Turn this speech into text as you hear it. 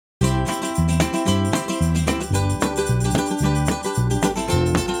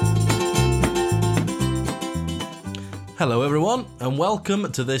Hello everyone, and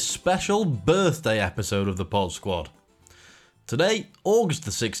welcome to this special birthday episode of the Pod Squad. Today, August the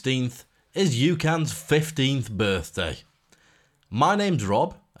 16th, is UCAN's 15th birthday. My name's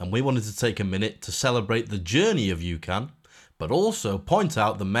Rob, and we wanted to take a minute to celebrate the journey of UCAN, but also point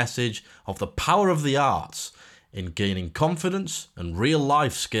out the message of the power of the arts in gaining confidence and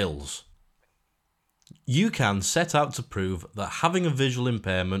real-life skills. UCAN set out to prove that having a visual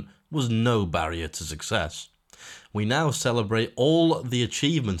impairment was no barrier to success. We now celebrate all the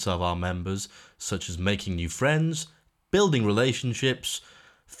achievements of our members, such as making new friends, building relationships,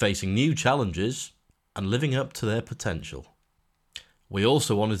 facing new challenges, and living up to their potential. We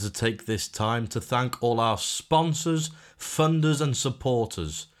also wanted to take this time to thank all our sponsors, funders and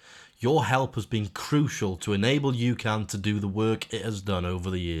supporters. Your help has been crucial to enable UCAN to do the work it has done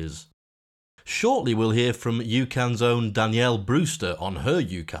over the years. Shortly we'll hear from UCAN's own Danielle Brewster on her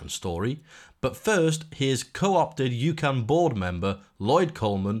UCAN story, but first here's co-opted UCAN board member Lloyd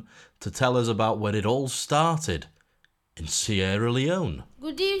Coleman to tell us about where it all started in Sierra Leone.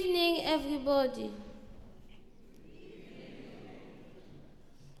 Good evening, everybody.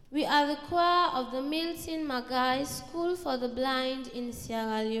 We are the choir of the Milton Magai School for the Blind in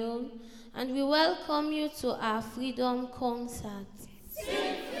Sierra Leone, and we welcome you to our Freedom Concert.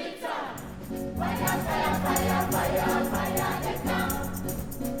 Sing freedom! Fire, fire, fire, fire, fire, the ground.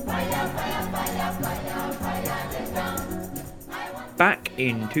 Fire, fire, fire, fire, fire, the ground. Back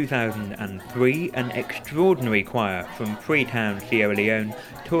in 2003, an extraordinary choir from Freetown, Sierra Leone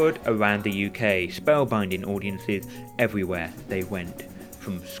toured around the UK, spellbinding audiences everywhere they went,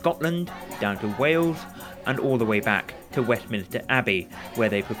 from Scotland down to Wales and all the way back to Westminster Abbey, where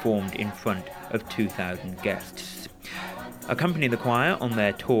they performed in front of 2,000 guests. Accompanying the choir on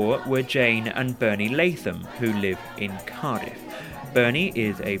their tour were Jane and Bernie Latham, who live in Cardiff. Bernie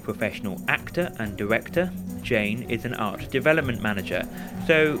is a professional actor and director. Jane is an art development manager.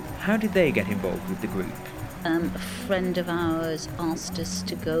 So how did they get involved with the group? A friend of ours asked us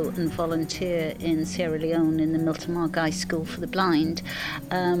to go and volunteer in Sierra Leone in the Milton Margai School for the Blind.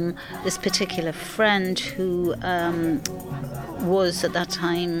 This particular friend, who was at that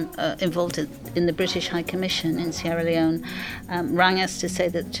time involved in the British High Commission in Sierra Leone, rang us to say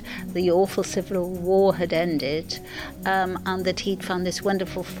that the awful civil war had ended, and that he'd found this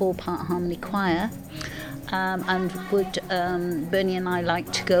wonderful 4-part harmony choir. And would Bernie and I like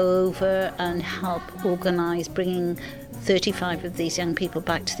to go over and help organise bringing 35 of these young people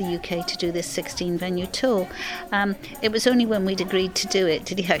back to the UK to do this 16-venue tour. It was only when we'd agreed to do it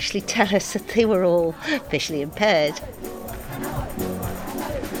did he actually tell us that they were all visually impaired.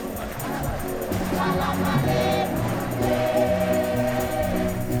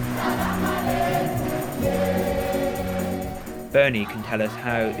 Bernie can tell us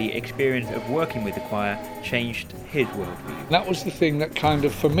how the experience of working with the choir changed his worldview. That was the thing that kind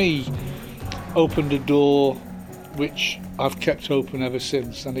of, for me, opened a door which I've kept open ever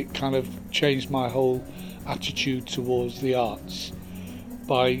since, and it kind of changed my whole attitude towards the arts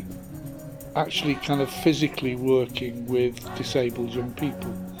by actually kind of physically working with disabled young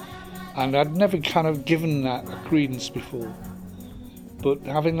people. And I'd never kind of given that a credence before. But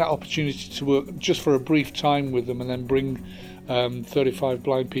having that opportunity to work just for a brief time with them and then bring 35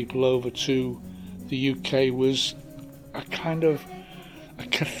 blind people over to the UK was a kind of a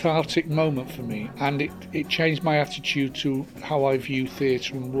cathartic moment for me, and it changed my attitude to how I view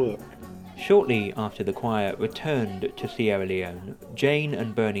theatre and work. Shortly after the choir returned to Sierra Leone, Jane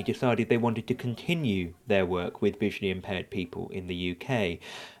and Bernie decided they wanted to continue their work with visually impaired people in the UK,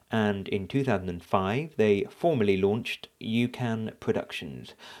 and in 2005 they formally launched UCAN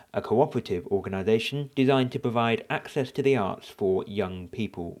Productions, a cooperative organisation designed to provide access to the arts for young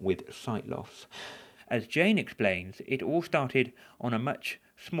people with sight loss. As Jane explains, it all started on a much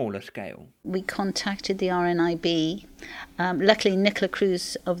smaller scale. We contacted the RNIB. Luckily, Nicola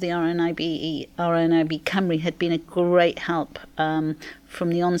Cruz of the RNIB Cymru had been a great help from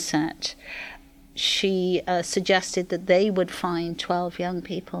the onset. She suggested that they would find 12 young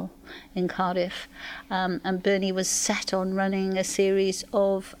people in Cardiff, and Bernie was set on running a series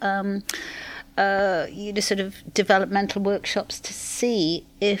of sort of developmental workshops to see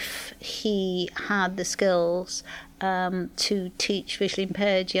if he had the skills to teach visually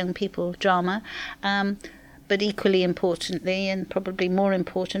impaired young people drama, but equally importantly, and probably more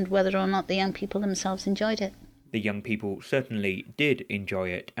important, whether or not the young people themselves enjoyed it. The young people certainly did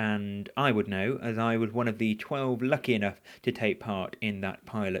enjoy it, and I would know, as I was one of the 12 lucky enough to take part in that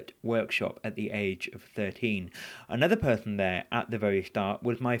pilot workshop at the age of 13. Another person there at the very start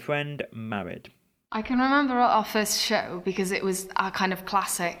was my friend Marid. I can remember our first show because it was our kind of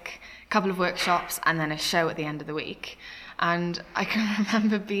classic couple of workshops and then a show at the end of the week. And I can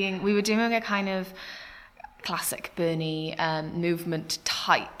remember we were doing a kind of classic Bernie movement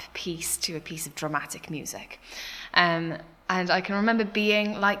type piece to a piece of dramatic music. And I can remember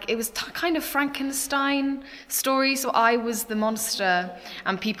being like, it was kind of Frankenstein story. So I was the monster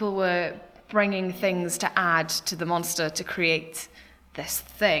and people were bringing things to add to the monster to create this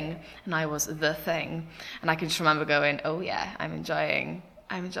thing, and I was the thing. And I can just remember going, oh yeah, I'm enjoying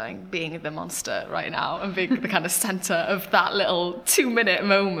being the monster right now and being the kind of centre of that little 2-minute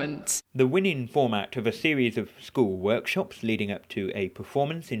moment. The winning format of a series of school workshops leading up to a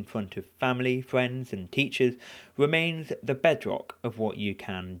performance in front of family, friends and teachers remains the bedrock of what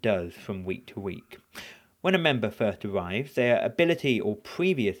UCAN does from week to week. When a member first arrives, their ability or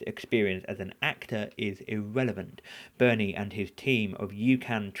previous experience as an actor is irrelevant. Bernie and his team of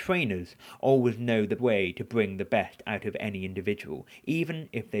UCAN trainers always know the way to bring the best out of any individual, even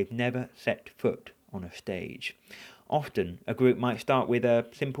if they've never set foot on a stage. Often, a group might start with a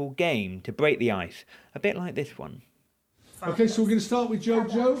simple game to break the ice, a bit like this one. Okay, so we're going to start with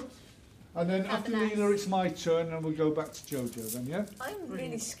Jojo, and then after Leela it's my turn, and we'll go back to Jojo then, yeah? I'm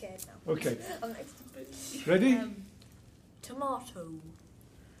really scared now. Okay. I'm next to Boo. Ready? Tomato.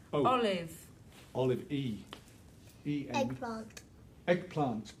 O. Olive. Olive, E. E-N. Eggplant.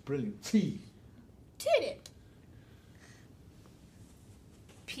 Eggplant, brilliant. T. Turnip.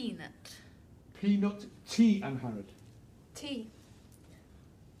 Peanut. Peanut, T, Anne Harrod. Tea.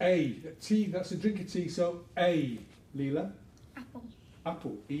 A. Tea, that's a drink of tea, so A. Leela. Apple.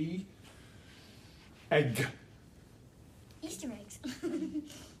 Apple, E. Egg. Easter eggs.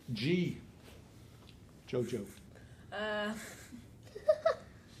 G. Jojo.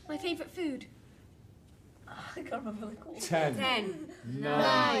 My favourite food. I can't remember what they're called. 10.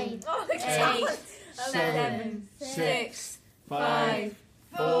 9. 8. 7. 6. 5.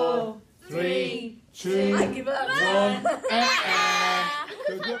 4. 3. I 2. give up. 1.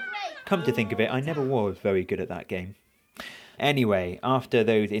 Jojo. Come to think of it, I never was very good at that game. Anyway, after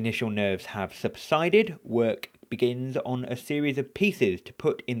those initial nerves have subsided, work begins on a series of pieces to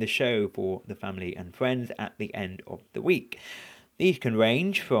put in the show for the family and friends at the end of the week. These can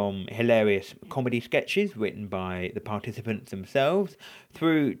range from hilarious comedy sketches written by the participants themselves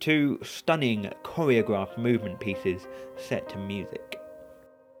through to stunning choreographed movement pieces set to music.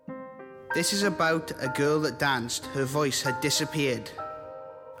 This is about a girl that danced. Her voice had disappeared.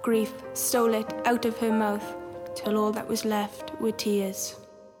 Grief stole it out of her mouth, till all that was left were tears.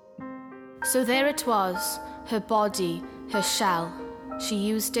 So there it was, her body, her shell. She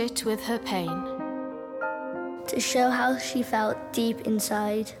used it with her pain. To show how she felt deep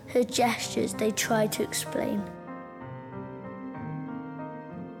inside, her gestures they tried to explain.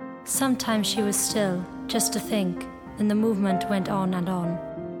 Sometimes she was still, just to think, and the movement went on and on.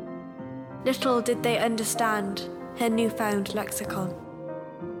 Little did they understand her newfound lexicon.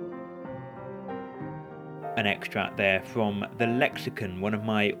 An extract there from The Lexicon, one of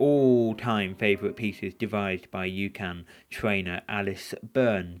my all-time favourite pieces devised by UCAN trainer Alice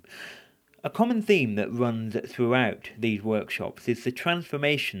Byrne. A common theme that runs throughout these workshops is the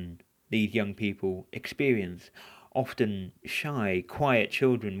transformation these young people experience. Often shy, quiet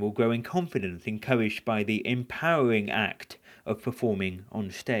children will grow in confidence, encouraged by the empowering act of performing on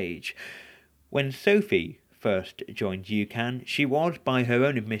stage. When Sophie first joined UCAN, she was, by her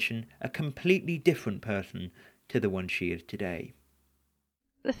own admission, a completely different person to the one she is today.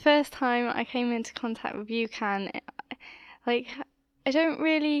 The first time I came into contact with UCAN, I don't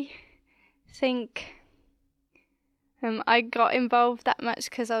really think I got involved that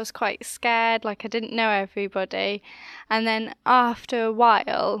much because I was quite scared, I didn't know everybody. And then after a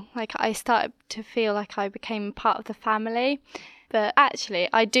while, I started to feel like I became part of the family. But actually,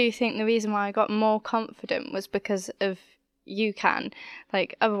 I do think the reason why I got more confident was because of UCAN.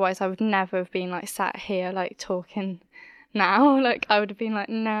 Otherwise I would never have been sat here talking now. I would have been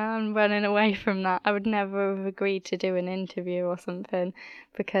no, I'm running away from that. I would never have agreed to do an interview or something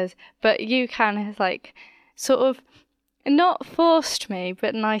but UCAN has sort of not forced me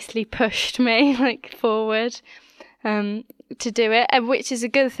but nicely pushed me forward to do it, which is a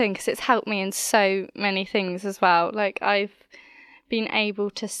good thing because it's helped me in so many things as well. I've been able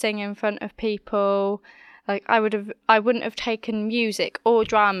to sing in front of people. I wouldn't have taken music or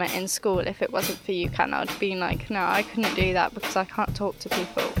drama in school if it wasn't for UCAN. I'd been no, I couldn't do that because I can't talk to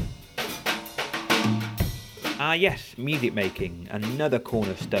people. Ah yes, music making, another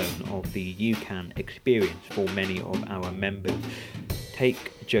cornerstone of the UCAN experience for many of our members.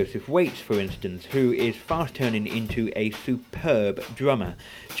 Take Joseph Waits, for instance, who is fast turning into a superb drummer.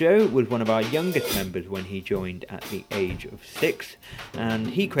 Joe was one of our youngest members when he joined at the age of 6, and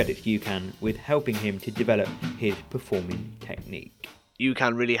he credits UCAN with helping him to develop his performing technique.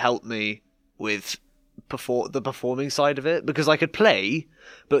 UCAN really helped me with the performing side of it, because I could play,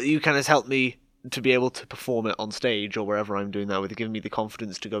 but UCAN has helped me to be able to perform it on stage or wherever I'm doing that with, giving me the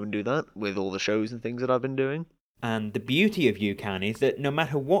confidence to go and do that with all the shows and things that I've been doing. And the beauty of UCAN is that no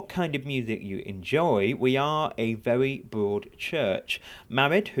matter what kind of music you enjoy, we are a very broad church.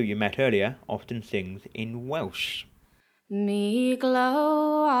 Marid, who you met earlier, often sings in Welsh. Mi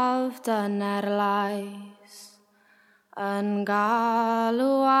glow of dyner lais yn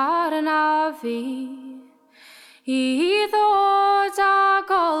galw arna fi I ddod a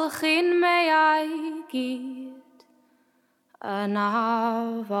golchi'n meiau gyd yn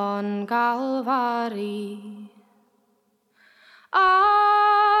afon Galfari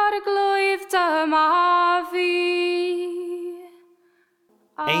Arglwydd dyma fi.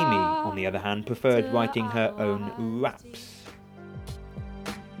 Amy, on the other hand, preferred writing her own raps.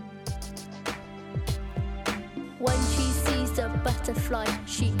 When she sees a butterfly,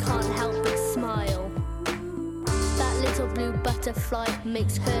 she can't help but smile. That little blue butterfly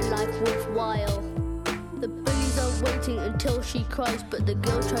makes her life worthwhile. The bullies are waiting until she cries, but the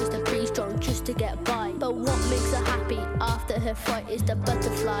girl tries to be strong just to get by. But what makes her happy after her fright is the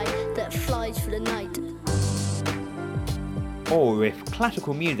butterfly that flies for the night. Or if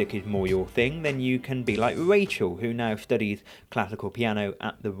classical music is more your thing, then you can be like Rachel, who now studies classical piano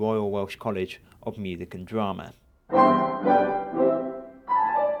at the Royal Welsh College of Music and Drama.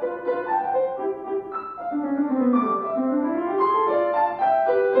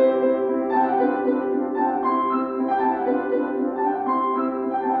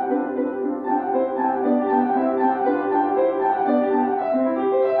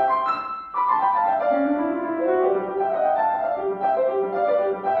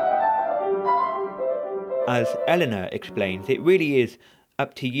 As Eleanor explains, it really is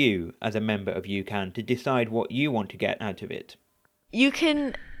up to you as a member of UCAN to decide what you want to get out of it. You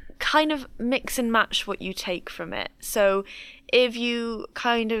can kind of mix and match what you take from it. So if you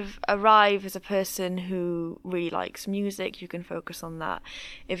kind of arrive as a person who really likes music, you can focus on that.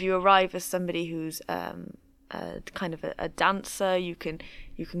 If you arrive as somebody who's kind of a dancer, you can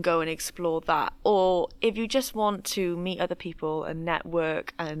go and explore that. Or if you just want to meet other people and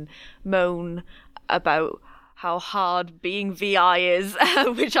network and moan about how hard being VI is,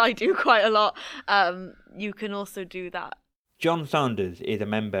 which I do quite a lot, you can also do that. John Sanders is a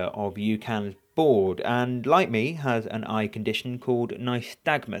member of UCAN's board and, like me, has an eye condition called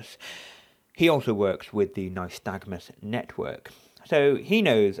nystagmus. He also works with the Nystagmus Network. So he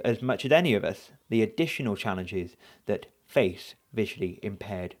knows as much as any of us the additional challenges that face visually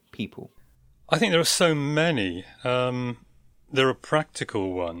impaired people. I think there are so many. There are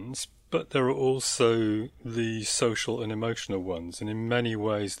practical ones, but there are also the social and emotional ones, and in many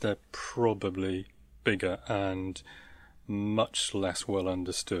ways they're probably bigger and much less well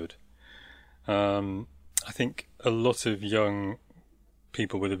understood. I think a lot of young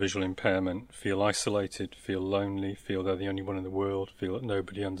people with a visual impairment feel isolated, feel lonely, feel they're the only one in the world, feel that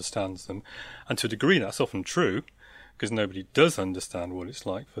nobody understands them. And to a degree that's often true, because nobody does understand what it's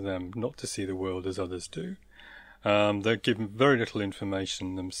like for them not to see the world as others do. They're given very little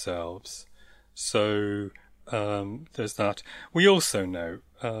information themselves. So there's that. We also know,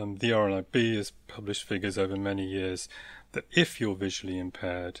 the RNIB has published figures over many years, that if you're visually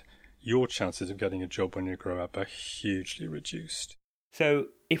impaired, your chances of getting a job when you grow up are hugely reduced. So,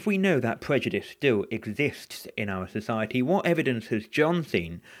 if we know that prejudice still exists in our society, what evidence has John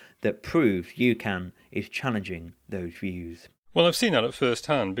seen that proves UCAN is challenging those views? Well, I've seen that at first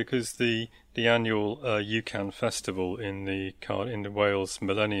hand because the annual UCAN festival in the Wales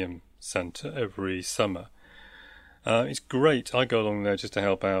Millennium Centre every summer. It's great. I go along there just to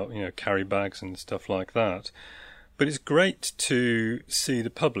help out, carry bags and stuff like that. But it's great to see the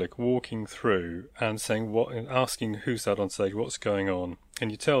public walking through and asking who's that on stage, what's going on, and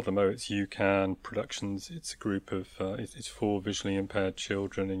you tell them, it's UCAN Productions. It's a group of it's for visually impaired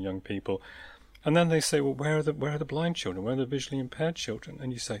children and young people. And then they say, well, where are the blind children? Where are the visually impaired children?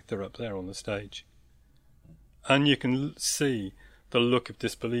 And you say, they're up there on the stage. And you can see the look of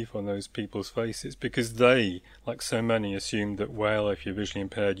disbelief on those people's faces because they, like so many, assume that, well, if you're visually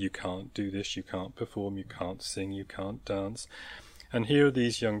impaired, you can't do this, you can't perform, you can't sing, you can't dance. And here are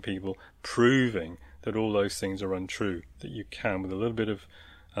these young people proving that all those things are untrue, that you can with a little bit of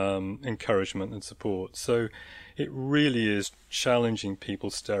encouragement and support. So it really is challenging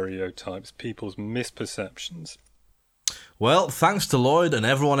people's stereotypes, people's misperceptions. Well, thanks to Lloyd and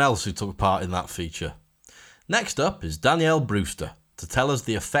everyone else who took part in that feature. Next up is Danielle Brewster to tell us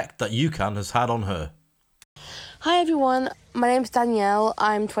the effect that UCAN has had on her. Hi everyone, my name's Danielle,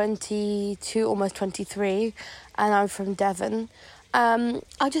 I'm 22, almost 23, and I'm from Devon.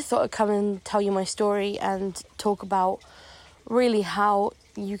 I just thought I'd come and tell you my story and talk about really how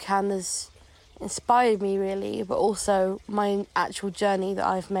UCAN has inspired me really, but also my actual journey that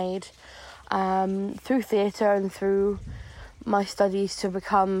I've made through theatre and through my studies to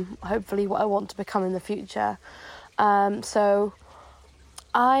become hopefully what I want to become in the future. So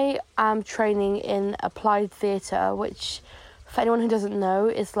I am training in applied theatre, which for anyone who doesn't know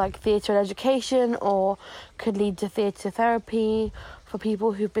is like theatre education, or could lead to theatre therapy for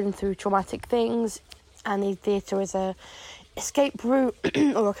people who've been through traumatic things and need theatre as a escape route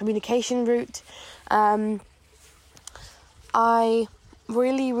or a communication route. I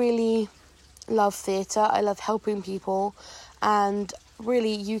really love theatre. I love helping people, and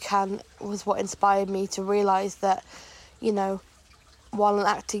really UCAN was what inspired me to realise that, you know, while an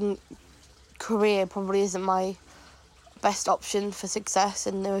acting career probably isn't my best option for success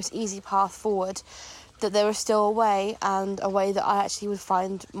and the most easy path forward, that there was still a way, and a way that I actually would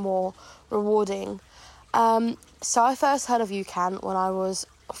find more rewarding. So I first heard of UCAN when I was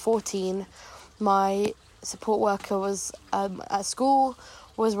 14. My support worker was at school,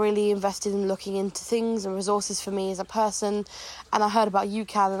 was really invested in looking into things and resources for me as a person, and I heard about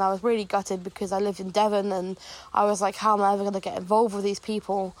UCAN and I was really gutted because I lived in Devon and I was like, how am I ever going to get involved with these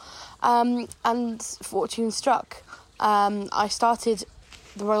people? And fortune struck. I started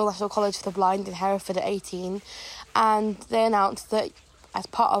the Royal National College for the Blind in Hereford at 18, and they announced that as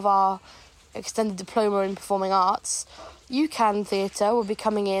part of our extended diploma in performing arts, UCAN Theatre will be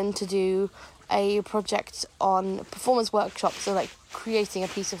coming in to do a project on performance workshops, so like creating a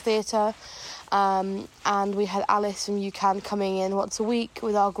piece of theatre. And we had Alice from UCAN coming in once a week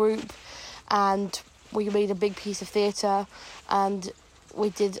with our group, and we made a big piece of theatre. And we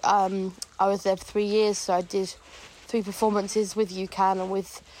did, I was there for 3 years, so I did 3 performances with UCAN and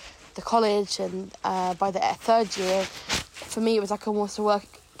with the college, and by the third year, for me it was like almost a work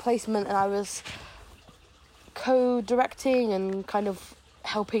placement, and I was co-directing and kind of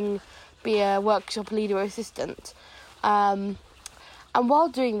helping be a workshop leader or assistant. And while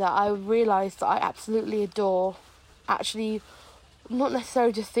doing that, I realised that I absolutely adore, actually, not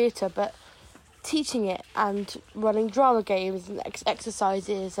necessarily just theatre, but teaching it and running drama games and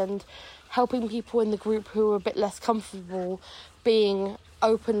exercises and helping people in the group who were a bit less comfortable being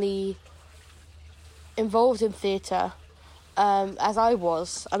openly involved in theatre, as I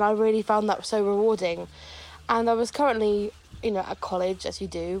was, and I really found that so rewarding. And I was currently, at college, as you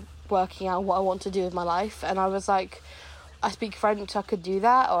do, working out what I want to do with my life, and I was like, I speak French, I could do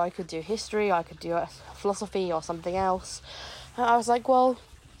that, or I could do history, or I could do philosophy or something else. And I was like, well,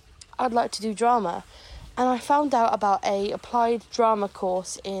 I'd like to do drama. And I found out about a applied drama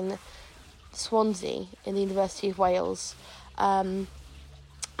course in Swansea in the University of Wales, and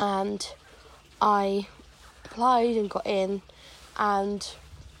I applied and got in, and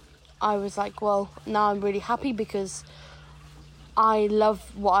I was like, well, now I'm really happy because I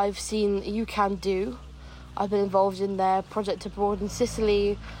love what I've seen UCAN do. I've been involved in their project abroad in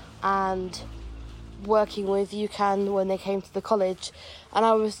Sicily and working with UCAN when they came to the college, and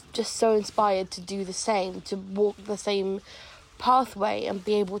I was just so inspired to do the same, to walk the same pathway and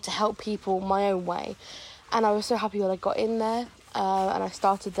be able to help people my own way. And I was so happy when I got in there, and I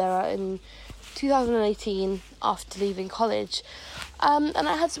started there in 2018 after leaving college. And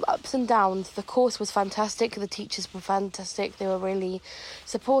I had some ups and downs. The course was fantastic, the teachers were fantastic, they were really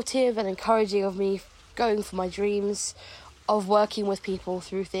supportive and encouraging of me going for my dreams of working with people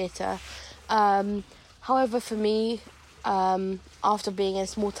through theatre. However, for me, after being in a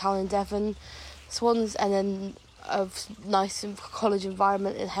small town in Devon, Swans, and then a nice college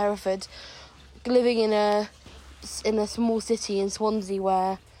environment in Hereford, living in a small city in Swansea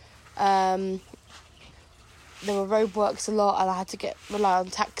where there were roadworks a lot, and I had to rely on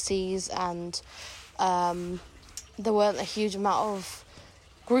taxis, and there weren't a huge amount of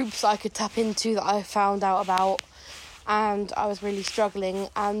groups I could tap into that I found out about, and I was really struggling,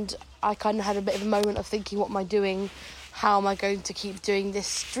 and I kind of had a bit of a moment of thinking, what am I doing? How am I going to keep doing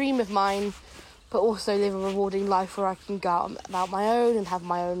this dream of mine, but also live a rewarding life where I can go out about my own and have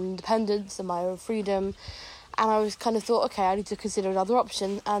my own independence and my own freedom? And I was kind of thought, okay, I need to consider another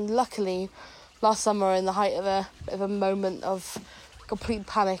option. And luckily, last summer, in the height of a bit of a moment of complete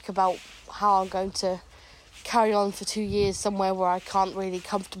panic about how I'm going to carry on for 2 years somewhere where I can't really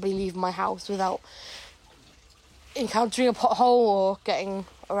comfortably leave my house without encountering a pothole or getting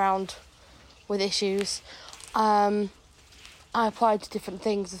around with issues, I applied to different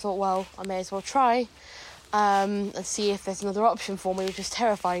things. I thought, well, I may as well try and see if there's another option for me, which is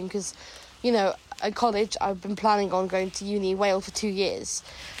terrifying because, you know, at college I've been planning on going to uni Wales for 2 years,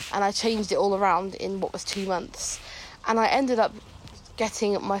 and I changed it all around in what was 2 months, and I ended up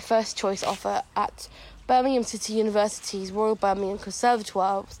getting my first choice offer at Birmingham City University's Royal Birmingham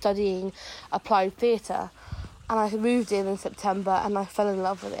Conservatoire studying applied theatre, and I moved in September and I fell in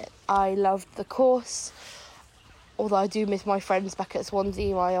love with it. I loved the course, although I do miss my friends back at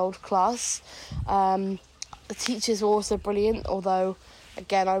Swansea, my old class. The teachers were also brilliant, although,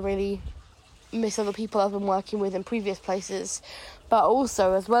 again, I really miss other people I've been working with in previous places. But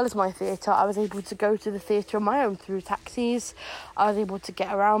also, as well as my theatre, I was able to go to the theatre on my own through taxis. I was able to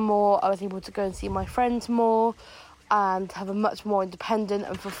get around more. I was able to go and see my friends more and have a much more independent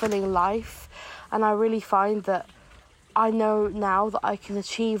and fulfilling life. And I really find that I know now that I can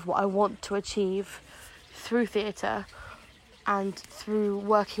achieve what I want to achieve through theatre and through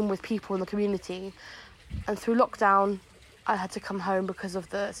working with people in the community. And through lockdown, I had to come home because of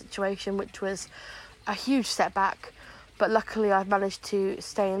the situation, which was a huge setback. But luckily, I've managed to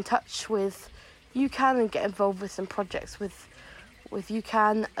stay in touch with UCAN and get involved with some projects with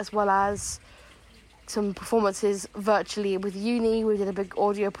UCAN, as well as some performances virtually with uni. We did a big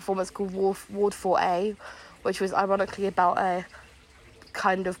audio performance called Ward 4A, which was ironically about a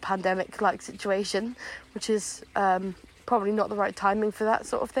kind of pandemic-like situation, which is probably not the right timing for that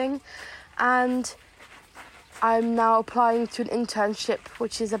sort of thing. And I'm now applying to an internship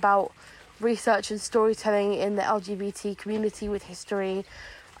which is about research and storytelling in the LGBT community with history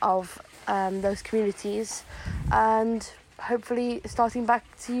of those communities, and hopefully starting back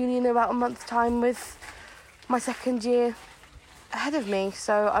to uni in about a month's time with my second year ahead of me.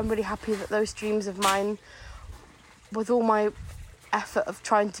 So I'm really happy that those dreams of mine, with all my effort of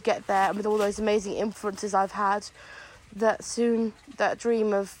trying to get there and with all those amazing influences I've had, that soon that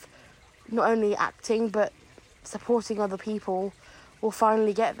dream of not only acting but supporting other people will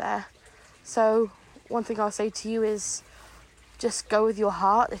finally get there. So one thing I'll say to you is just go with your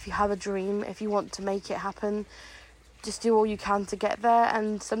heart. If you have a dream, if you want to make it happen, just do all you can to get there.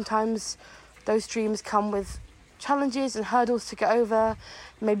 And sometimes those dreams come with challenges and hurdles to get over.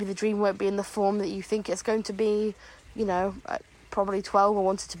 Maybe the dream won't be in the form that you think it's going to be. You know, at probably 12 I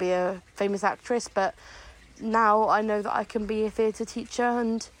wanted to be a famous actress, but now I know that I can be a theatre teacher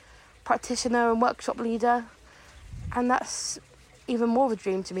and practitioner and workshop leader, and that's even more of a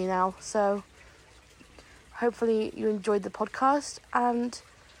dream to me now. So hopefully you enjoyed the podcast and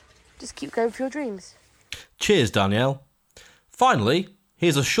just keep going for your dreams. Cheers, Danielle. Finally,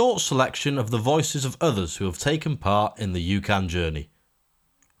 here's a short selection of the voices of others who have taken part in the UCAN journey.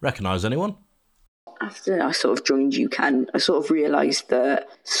 Recognise anyone? After I sort of joined UCAN, I sort of realised that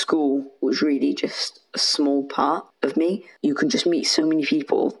school was really just a small part of me. You can just meet so many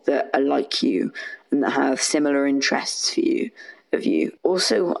people that are like you and that have similar interests of you.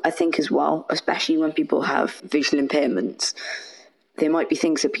 Also, I think as well, especially when people have visual impairments, there might be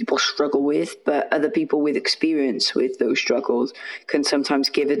things that people struggle with, but other people with experience with those struggles can sometimes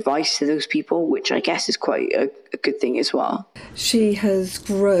give advice to those people, which I guess is quite a good thing as well. She has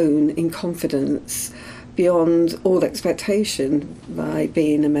grown in confidence beyond all expectation by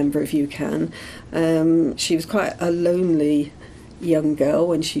being a member of UCAN. She was quite a lonely young girl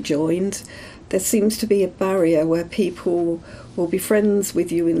when she joined. There seems to be a barrier where people will be friends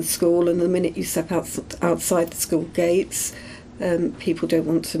with you in school, and the minute you step outside the school gates, people don't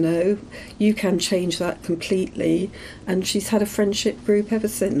want to know. You can change that completely, and she's had a friendship group ever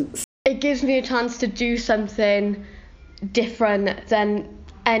since. It gives me a chance to do something different than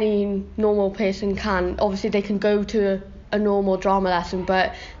any normal person can. Obviously they can go to a normal drama lesson,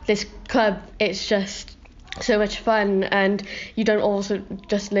 but this club, it's just so much fun, and you don't also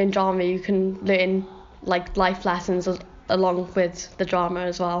just learn drama, you can learn like life lessons along with the drama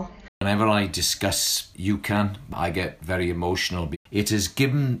as well. Whenever I discuss UCAN, I get very emotional. It has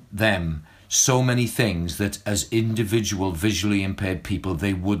given them so many things that as individual visually impaired people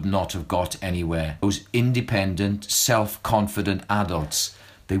they would not have got anywhere. Those independent, self-confident adults,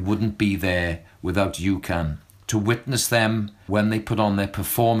 they wouldn't be there without UCAN. To witness them when they put on their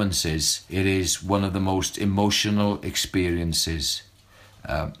performances, it is one of the most emotional experiences.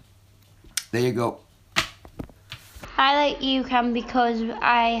 There you go. I like UCAN because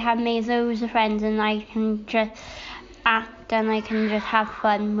I have made loads of friends and I can just act and I can just have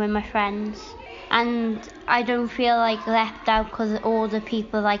fun with my friends. And I don't feel like left out because all the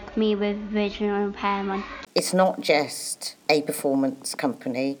people like me with visual impairment. It's not just a performance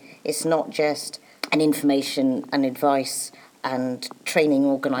company, it's not just an information and advice and training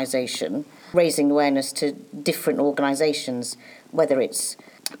organisation. raising awareness to different organisations, whether it's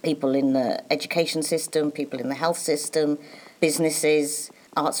people in the education system, people in the health system, businesses,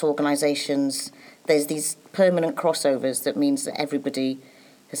 arts organisations. There's these permanent crossovers that means that everybody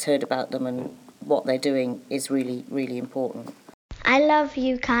has heard about them, and what they're doing is really, really important. I love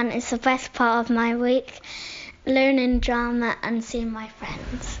UCAN. It's the best part of my week. Learning drama and seeing my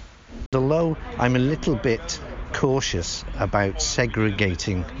friends. Although I'm a little bit cautious about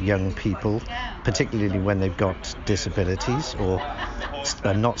segregating young people, particularly when they've got disabilities or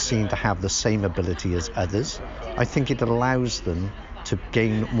are not seen to have the same ability as others, I think it allows them to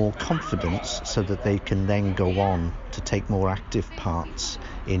gain more confidence so that they can then go on to take more active parts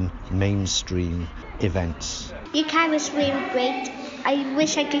in mainstream events. UCAN was really great. I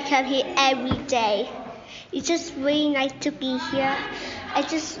wish I could come here every day. It's just really nice to be here. I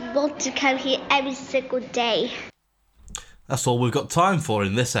just want to come here every single day. That's all we've got time for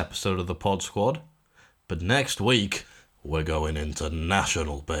in this episode of the Pod Squad. But next week, we're going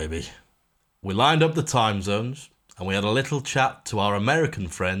international, baby. We lined up the time zones and we had a little chat to our American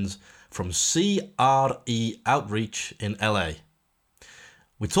friends from CRE Outreach in LA.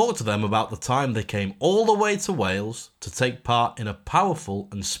 We talked to them about the time they came all the way to Wales to take part in a powerful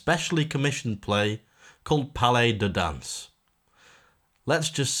and specially commissioned play called Palais de Danse. Let's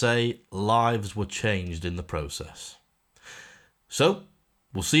just say lives were changed in the process. So,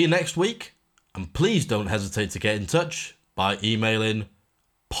 we'll see you next week, and please don't hesitate to get in touch by emailing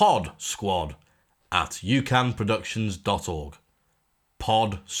podsquad@ucanproductions.org.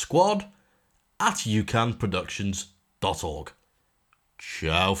 podsquad@ucanproductions.org.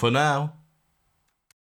 Ciao for now.